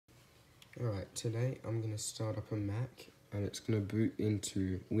Alright, today I'm going to start up a Mac and it's going to boot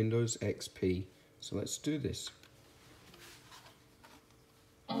into Windows XP. So let's do this.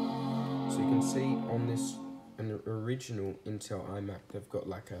 So you can see on this an original Intel iMac, they've got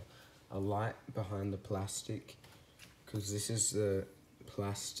like a light behind the plastic because this is the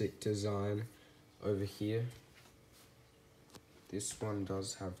plastic design over here. This one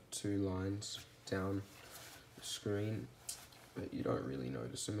does have two lines down the screen, but you don't really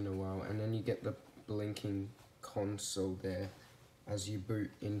notice them in a while. And then you get the blinking console there as you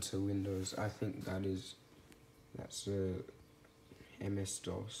boot into Windows. I think that's a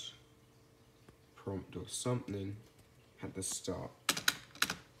MS-DOS prompt or something at the start.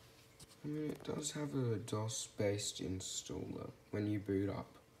 I mean, it does have a DOS-based installer when you boot up.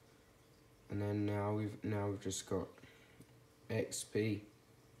 And then now we've just got XP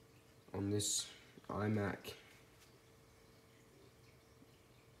on this iMac.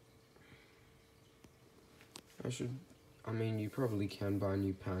 I mean, you probably can buy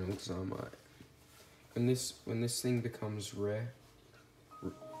new panels. I might. When this thing becomes rare,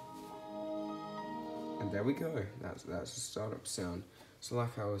 and there we go. That's a startup sound. So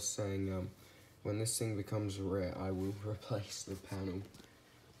like I was saying, when this thing becomes rare, I will replace the panel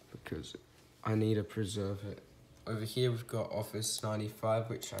because I need to preserve it. Over here we've got Office 95,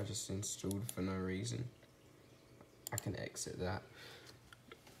 which I just installed for no reason. I can exit that.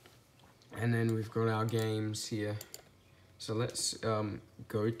 And then we've got our games here. So let's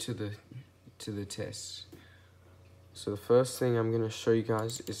go to the tests. So the first thing I'm going to show you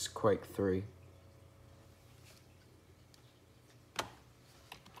guys is Quake 3.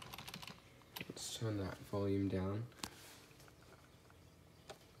 Let's turn that volume down.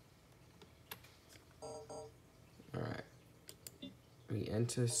 Alright. We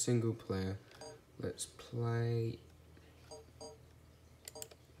enter single player. Let's play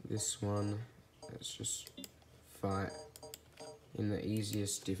this one. Let's just fight in the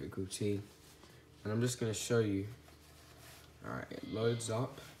easiest difficulty. And I'm just going to show you. Alright, it loads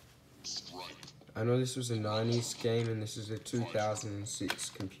up. I know this was a 90s game and this is a 2006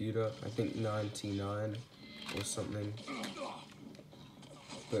 computer. I think 99 or something.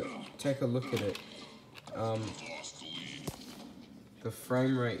 But take a look at it. The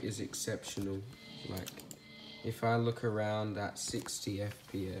frame rate is exceptional. Like, if I look around at 60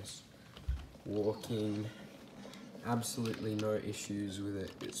 FPS, walking, absolutely no issues with it.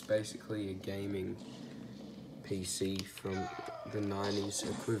 It's basically a gaming PC from the 90s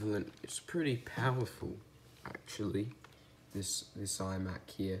equivalent. It's pretty powerful, actually, this iMac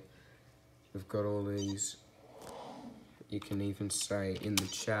here. We've got all these, you can even say in the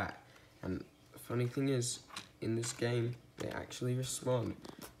chat. And the funny thing is, in this game, they actually respond.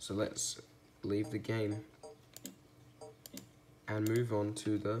 So let's leave the game and move on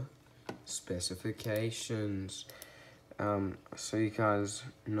to the specifications. So you guys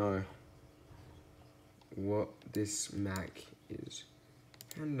know what this Mac is.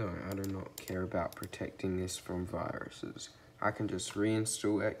 And no, I do not care about protecting this from viruses. I can just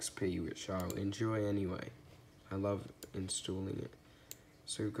reinstall XP, which I'll enjoy anyway. I love installing it.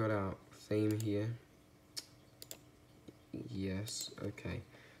 So we've got our theme here. Yes, okay,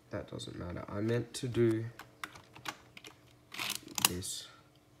 that doesn't matter. I meant to do this.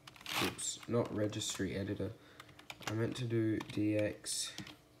 Oops, not registry editor. I meant to do DX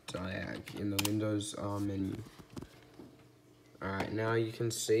diag in the Windows R menu. Alright, now you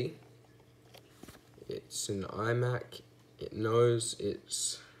can see it's an iMac. It knows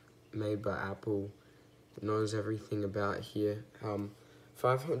it's made by Apple. It knows everything about here.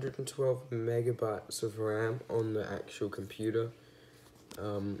 512 megabytes of RAM on the actual computer,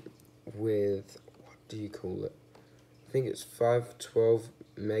 with, what do you call it? I think it's 512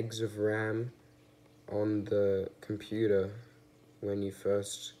 megs of RAM on the computer when you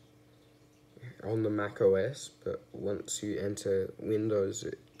first, on the Mac OS, but once you enter Windows,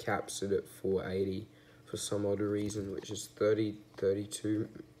 it caps it at 480 for some odd reason, which is 32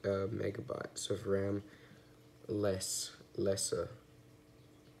 megabytes of RAM lesser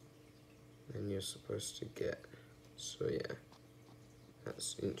than you're supposed to get. So yeah,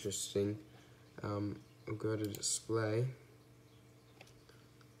 that's interesting. I'll go to display,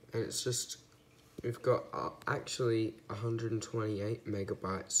 and it's just, we've got actually 128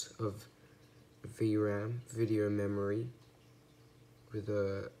 megabytes of VRAM, video memory, with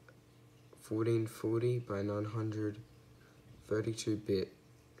a 1440 by 900 32-bit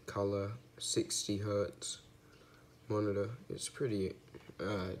color 60 Hertz monitor. It's pretty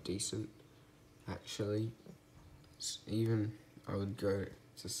decent, actually. It's even, I would go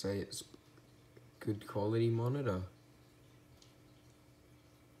to say it's good quality monitor.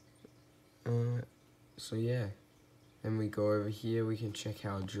 So yeah, then we go over here, we can check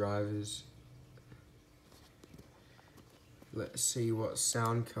our drivers. Let's see what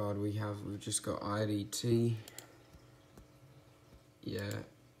sound card we have. We've just got IDT. Yeah.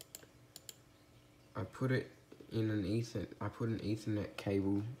 I put it in an Ethernet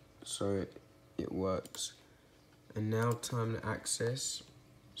cable so it works. And now time to access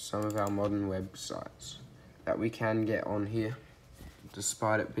some of our modern websites that we can get on here,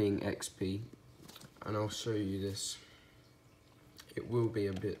 despite it being XP. And I'll show you this. It will be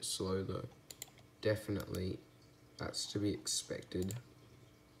a bit slow though, definitely. That's to be expected.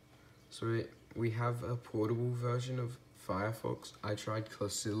 So we have a portable version of Firefox. I tried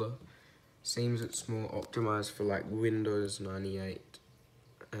Classilla. Seems it's more optimized for like Windows 98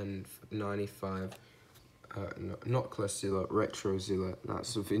 and 95. No, not Classilla, Retrozilla.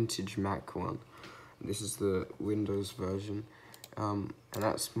 That's a vintage Mac one. This is the Windows version. And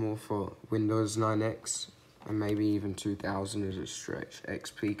that's more for Windows 9X and maybe even 2000 as a stretch.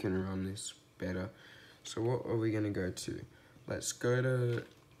 XP can run this better. So what are we gonna go to? Let's go to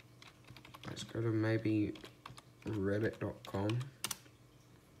maybe reddit.com.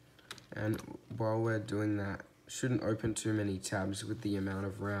 And while we're doing that, shouldn't open too many tabs with the amount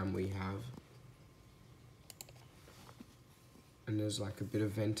of RAM we have. And there's like a bit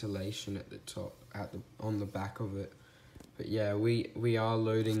of ventilation at the top, on the back of it. But yeah, we are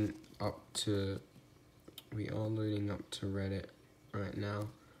loading up to Reddit right now.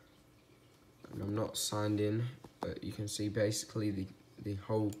 And I'm not signed in, but you can see basically the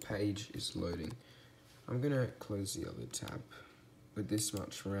whole page is loading. I'm gonna close the other tab with this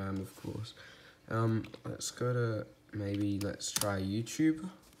much RAM, of course. Let's go to let's try YouTube.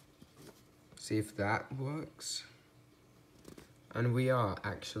 See if that works. And we are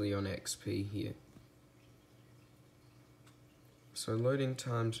actually on XP here. So loading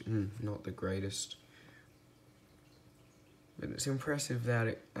times, not the greatest. But it's impressive that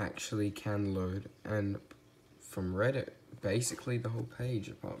it actually can load. And from Reddit, basically the whole page,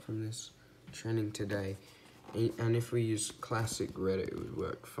 apart from this trending today. And if we use classic Reddit, it would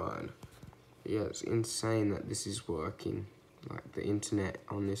work fine. Yeah, it's insane that this is working. Like, the internet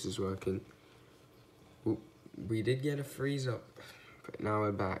on this is working. We did get a freeze up, but now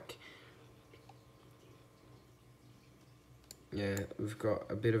we're back. Yeah, we've got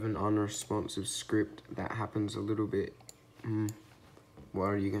a bit of an unresponsive script that happens a little bit. What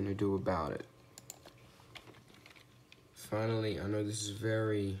are you gonna do about it? Finally, I know this is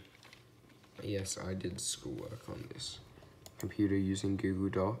very... Yes, I did schoolwork on this. Computer using Google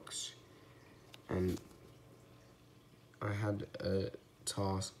Docs. And I had a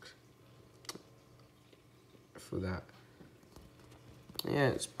task for that. Yeah,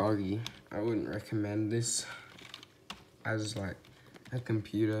 it's buggy. I wouldn't recommend this as like a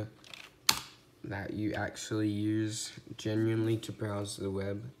computer that you actually use genuinely to browse the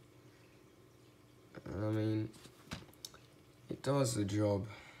web. I mean, it does the job,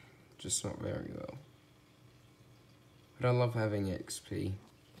 just not very well. But I love having XP.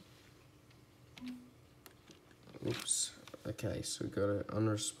 Oops. Okay, so we've got an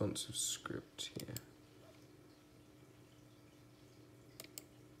unresponsive script here.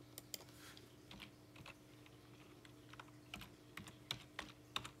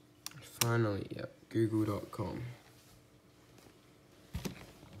 Finally, yep, google.com.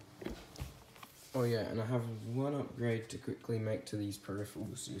 Oh yeah, and I have one upgrade to quickly make to these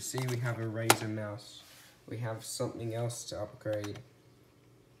peripherals. You see we have a Razer mouse. We have something else to upgrade.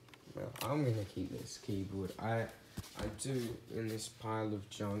 Well, I'm gonna keep this keyboard. I do, in this pile of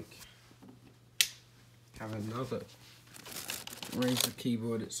junk, have another Razer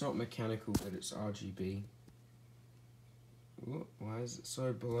keyboard. It's not mechanical, but it's RGB. Why is it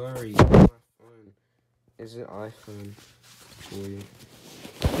so blurry? My phone. Is it iPhone for you?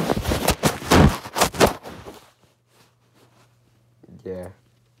 Yeah.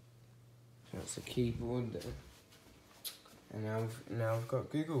 That's a keyboard there. And now I've got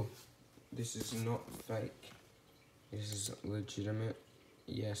Google. This is not fake. This is legitimate.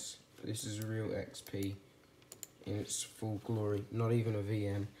 Yes, this is real XP in its full glory. Not even a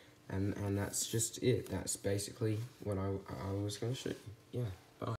VM. And that's just it. That's basically what I was going to show you. Yeah.